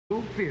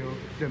fulfilled,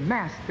 the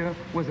master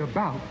was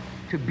about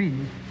to be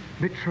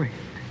betrayed.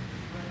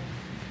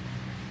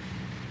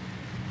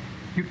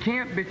 You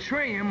can't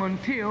betray him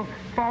until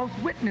false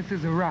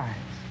witnesses arise.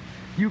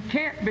 You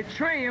can't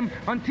betray him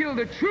until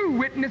the true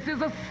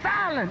witnesses are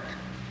silent.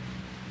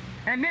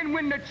 And then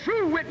when the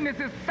true witness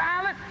is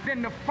silent,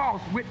 then the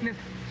false witness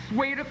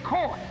swayed the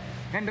court.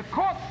 And the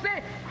court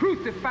said,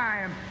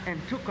 crucify him,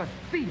 and took a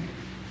thief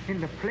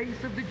in the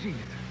place of the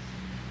Jesus.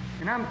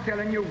 And I'm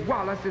telling you,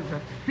 Wallace is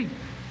a thief.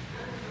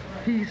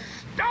 He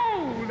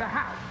stole the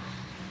house.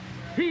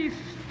 He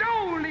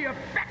stole the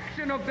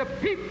affection of the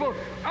people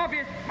of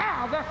his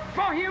father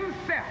for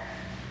himself.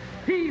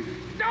 He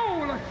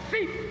stole a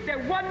seat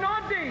that wasn't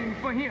ordained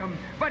for him,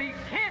 but he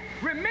can't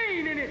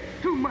remain in it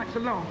too much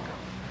longer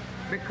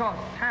because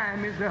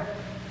time is up.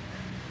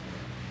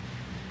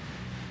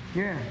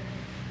 Yeah,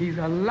 he's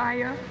a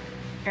liar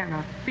and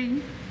a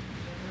thief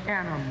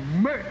and a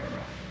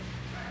murderer.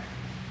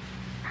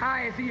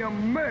 How is he a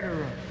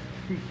murderer?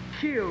 He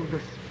killed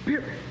the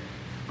spirit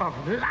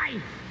of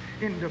life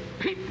in the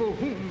people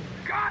whom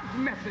God's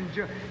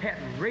messenger had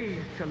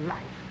raised to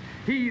life.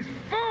 He's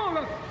full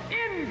of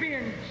envy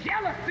and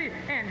jealousy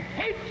and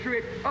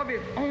hatred of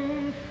his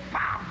own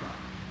father.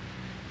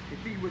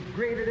 If he was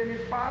greater than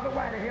his father,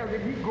 why the hell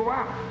did he go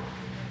out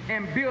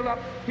and build up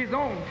his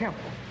own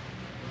temple?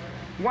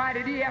 Why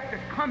did he have to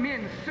come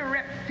in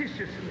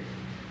surreptitiously?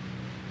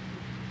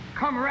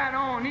 Come right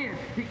on in.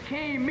 He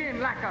came in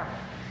like a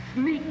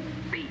sneak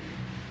thief.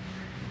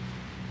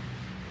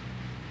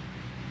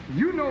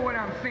 You know what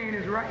I'm saying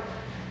is right.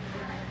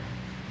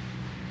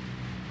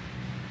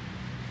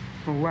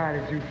 Well, why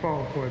did you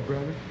fall for it,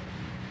 brother?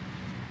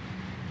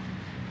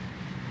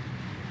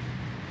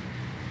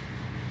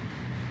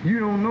 You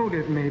don't know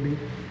this maybe,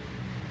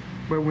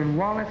 but when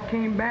Wallace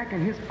came back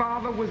and his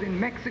father was in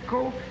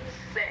Mexico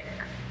sick,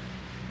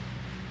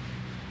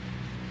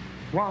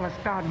 Wallace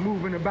started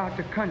moving about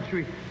the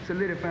country,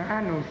 solidifying,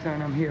 I know,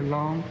 son, I'm here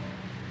long.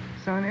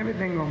 Son,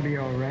 everything gonna be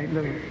all right,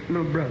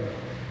 little brother.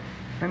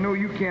 I know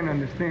you can't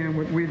understand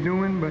what we're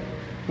doing, but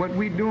what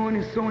we're doing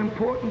is so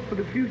important for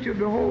the future of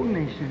the whole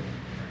nation.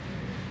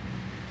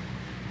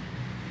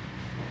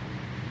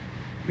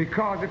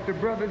 Because if the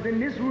brothers in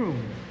this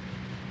room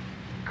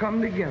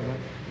come together,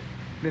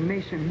 the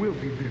nation will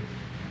be built.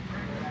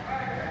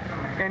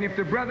 And if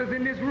the brothers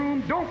in this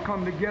room don't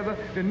come together,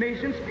 the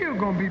nation's still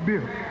gonna be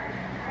built.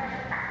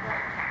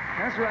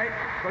 That's right,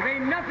 because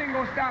ain't nothing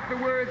gonna stop the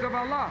words of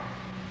Allah.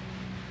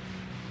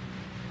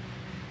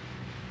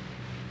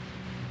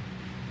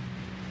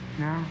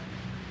 Now,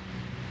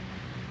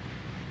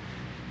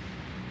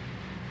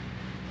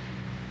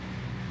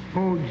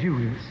 old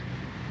Judas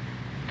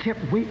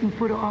kept waiting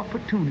for the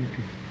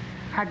opportunity.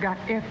 I got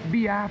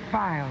FBI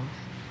files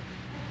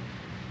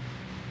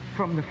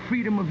from the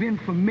Freedom of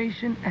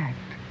Information Act.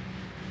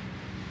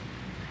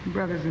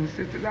 Brothers and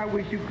sisters, I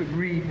wish you could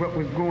read what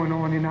was going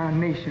on in our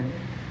nation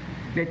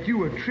that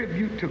you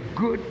attribute to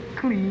good,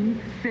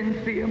 clean,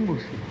 sincere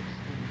Muslims.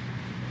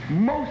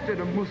 Most of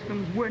the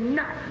Muslims were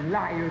not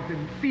liars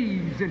and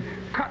thieves and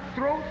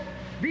cutthroats.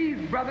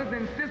 These brothers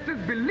and sisters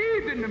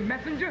believed in the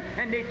messenger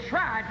and they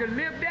tried to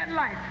live that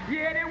life.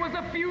 Yeah, there was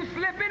a few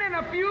slipping and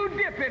a few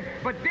dipping,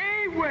 but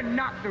they were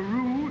not the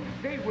rule.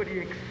 They were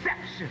the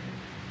exception.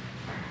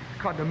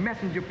 Because the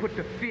messenger put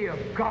the fear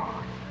of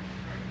God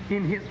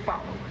in his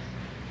followers.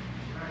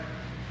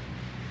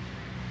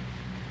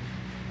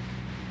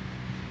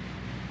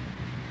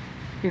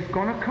 It's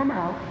going to come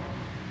out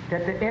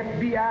that the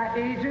FBI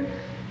agents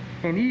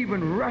and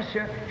even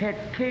Russia had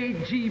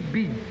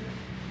KGB,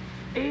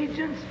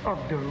 agents of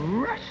the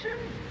Russian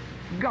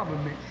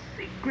government,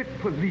 secret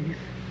police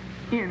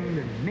in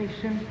the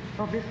nation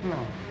of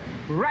Islam.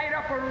 Right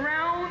up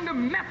around the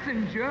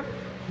messenger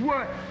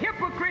were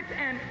hypocrites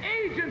and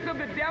agents of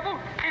the devil,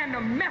 and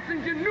the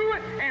messenger knew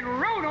it and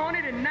wrote on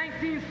it in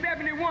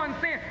 1971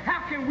 saying,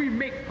 how can we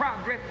make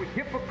progress with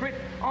hypocrites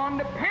on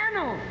the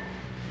panel?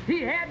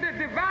 He had to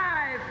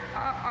devise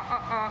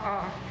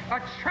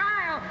a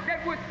trial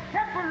that would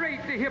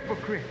separate the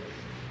hypocrites.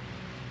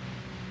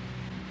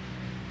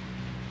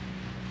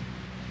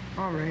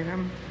 All right,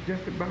 I'm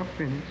just about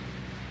finished.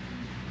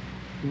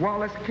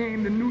 Wallace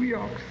came to New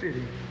York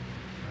City,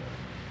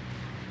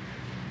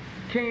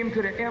 came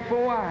to the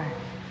FOI,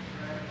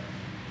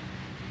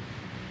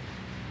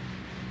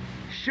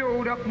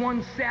 showed up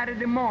one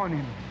Saturday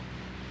morning,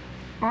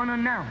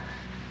 unannounced,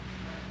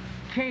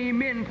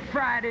 came in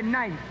Friday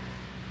night,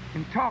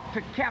 and talked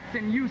to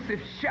Captain Yusef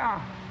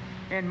Shah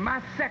and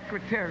my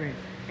secretary.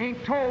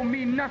 Ain't told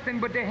me nothing,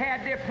 but they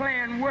had their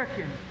plan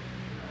working.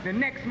 The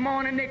next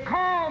morning they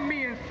called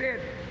me and said,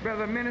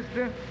 Brother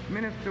Minister,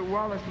 Minister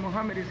Silas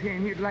Muhammad is here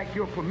and he'd like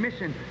your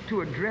permission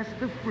to address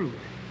the fruit.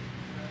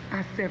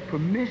 I said,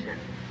 permission?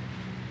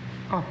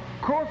 Of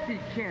course he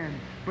can,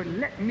 but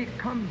let me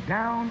come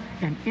down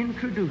and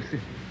introduce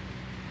him.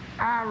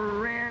 I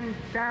ran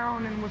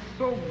down and was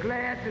so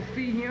glad to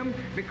see him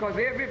because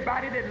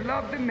everybody that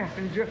loved the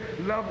messenger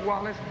loved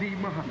Wallace D.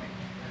 Muhammad.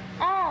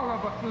 All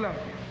of us loved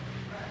him.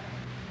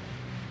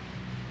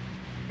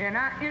 And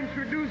I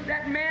introduced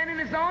that man in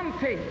his own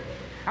tape.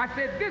 I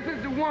said, this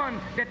is the one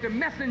that the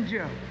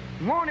messenger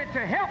wanted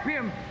to help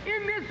him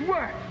in this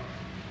work.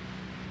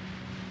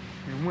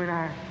 And when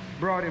I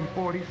brought him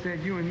forth, he said,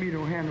 you and me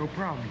don't have no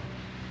problem.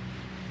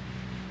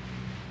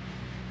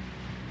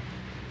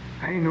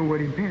 I didn't know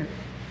what he meant.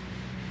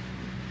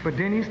 But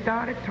then he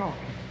started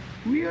talking,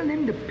 real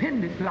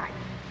independent like.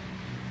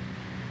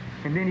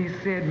 And then he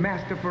said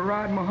Master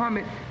Bernard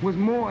Muhammad was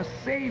more a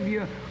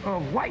savior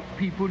of white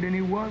people than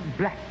he was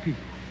black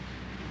people.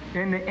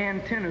 And the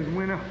antennas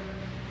went up.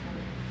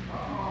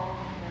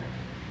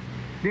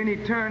 Then he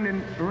turned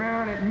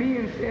around at me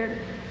and said,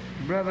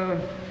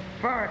 Brother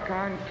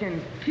Farrakhan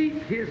can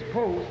keep his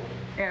post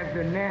as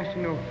the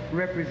national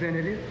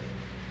representative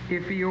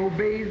if he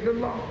obeys the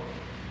law.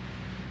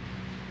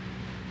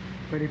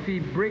 But if he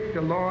breaks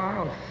the law,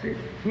 I'll sit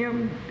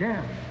him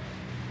down.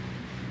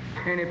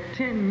 And if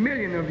 10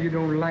 million of you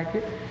don't like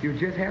it, you'll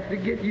just have to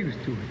get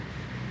used to it.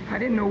 I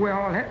didn't know where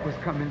all that was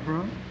coming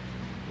from.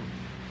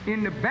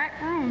 In the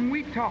back room,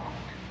 we talked.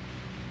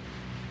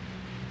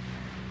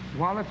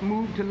 Wallace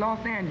moved to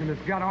Los Angeles,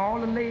 got all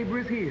the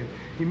laborers here.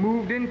 He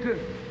moved into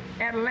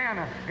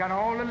Atlanta, got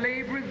all the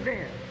laborers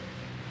there.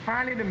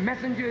 Finally, the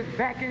messenger is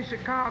back in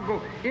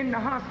Chicago, in the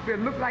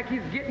hospital. Looked like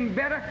he's getting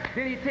better.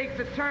 Then he takes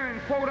a turn,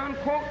 quote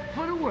unquote,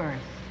 for the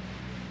worse.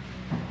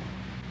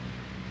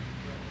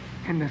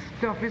 And the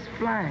stuff is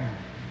flying.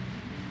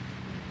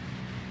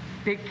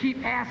 They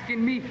keep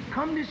asking me,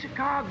 come to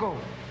Chicago,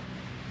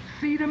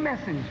 see the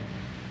messenger.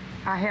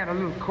 I had a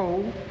little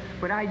cold,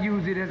 but I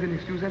used it as an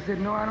excuse. I said,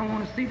 no, I don't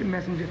want to see the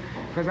messenger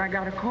because I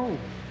got a cold.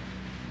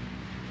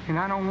 And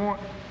I don't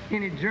want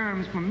any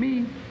germs from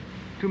me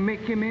to make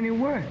him any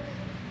worse.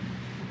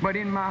 But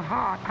in my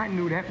heart, I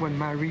knew that wasn't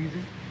my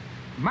reason.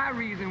 My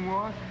reason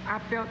was I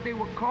felt they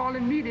were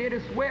calling me there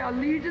to swear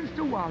allegiance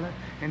to Wallace,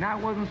 and I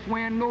wasn't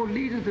swearing no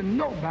allegiance to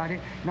nobody,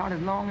 not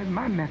as long as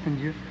my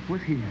messenger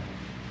was here.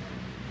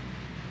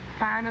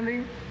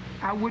 Finally,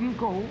 I wouldn't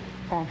go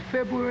on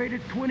February the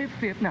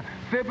 25th. Now,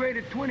 February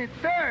the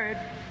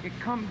 23rd, it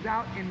comes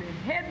out in the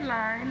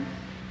headlines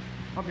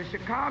of the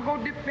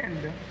Chicago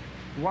Defender,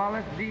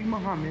 Wallace D.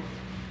 Muhammad,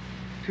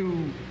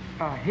 to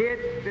head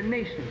the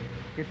nation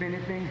if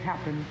anything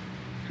happens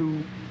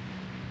to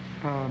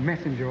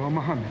Messenger or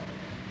Muhammad.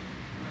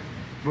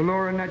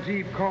 Valora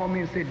Najib called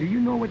me and said, do you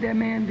know what that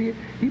man did?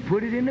 He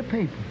put it in the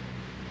paper.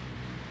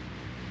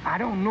 I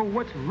don't know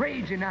what's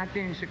raging out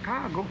there in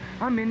Chicago.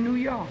 I'm in New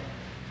York.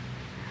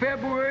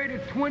 February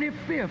the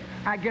 25th,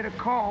 I get a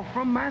call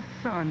from my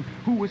son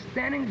who was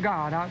standing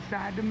guard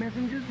outside the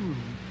messenger's room.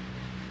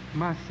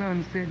 My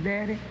son said,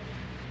 Daddy,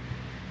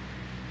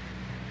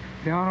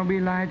 the Honorable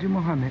Elijah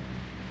Muhammad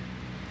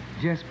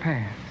just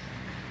passed.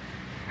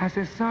 I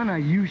said, son, are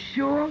you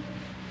sure?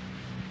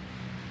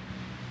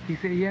 He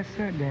said, yes,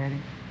 sir, Daddy.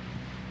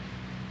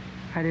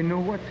 I didn't know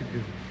what to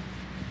do.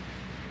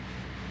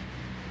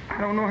 I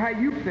don't know how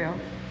you felt,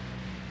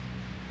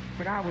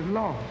 but I was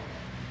lost.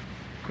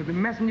 Because the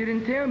messenger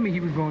didn't tell me he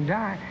was going to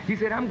die. He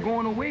said, I'm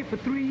going away for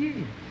 3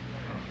 years.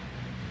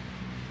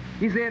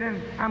 He said,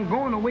 and I'm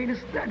going away to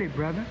study,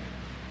 brother.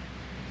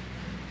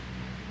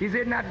 He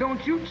said, now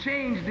don't you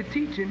change the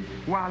teaching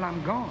while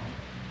I'm gone.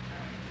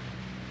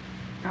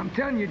 I'm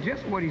telling you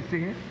just what he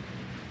said.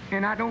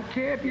 And I don't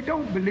care if you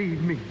don't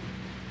believe me.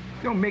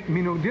 Don't make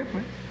me no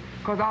difference,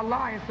 because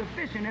Allah is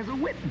sufficient as a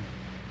witness.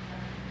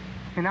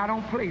 And I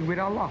don't play with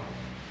Allah.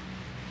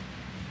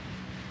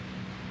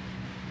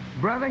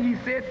 Brother, he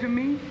said to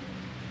me,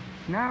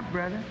 now,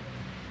 brother,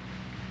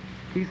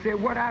 he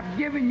said, what I've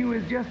given you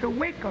is just a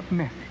wake-up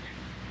message.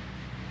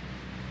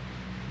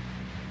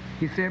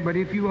 He said, but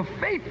if you are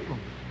faithful,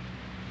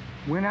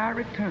 when I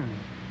return,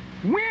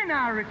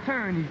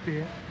 he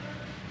said,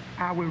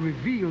 I will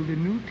reveal the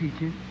new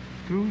teaching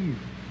through you.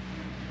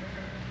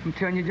 I'm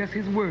telling you just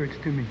his words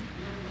to me.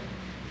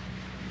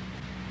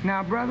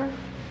 Now, brother,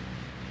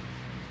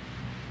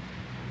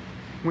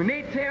 when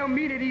they tell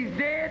me that he's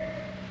dead,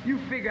 you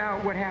figure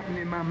out what happened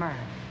in my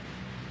mind.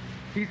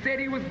 He said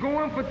he was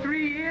going for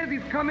 3 years,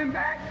 he's coming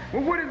back.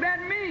 Well, what does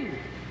that mean?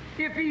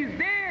 If he's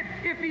dead,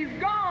 if he's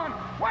gone,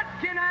 what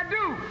can I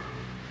do?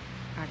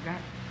 I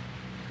got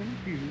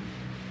confused.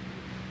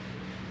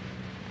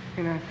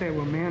 And I said,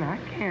 well, man, I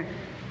can't.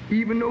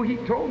 Even though he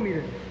told me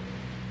that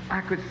I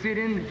could sit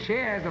in the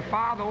chair as a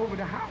father over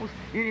the house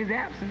in his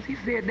absence, he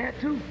said that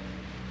too.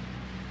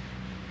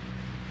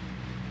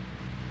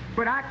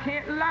 But I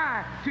can't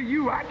lie to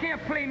you. I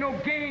can't play no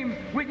games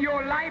with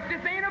your life.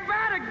 This ain't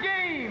about a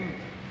game.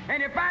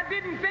 And if I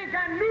didn't think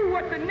I knew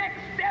what the next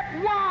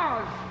step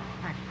was,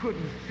 I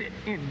couldn't sit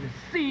in the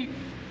seat.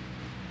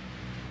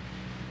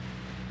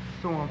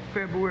 So on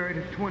February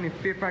the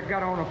 25th, I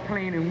got on a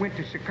plane and went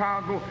to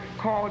Chicago,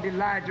 called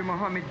Elijah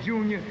Muhammad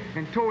Jr.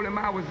 and told him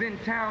I was in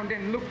town,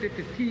 then looked at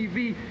the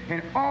TV,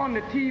 and on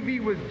the TV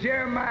was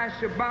Jeremiah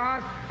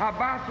Shabazz,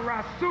 Abbas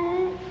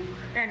Rasul,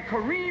 and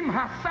Kareem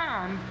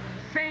Hassan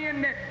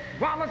saying that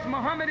Wallace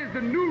Muhammad is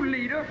the new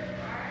leader.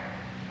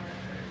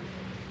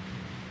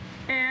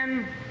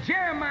 and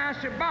Jeremiah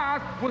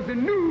Shabazz was the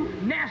new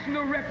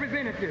national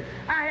representative.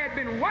 I had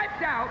been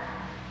wiped out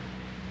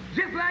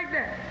just like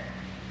that.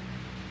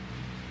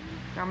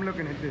 I'm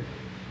looking at this.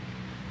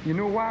 You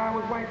know why I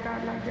was wiped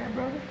out like that,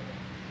 brother?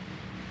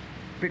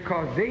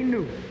 Because they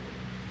knew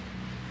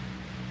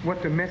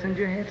what the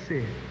messenger had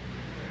said.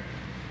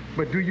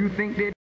 But do you think they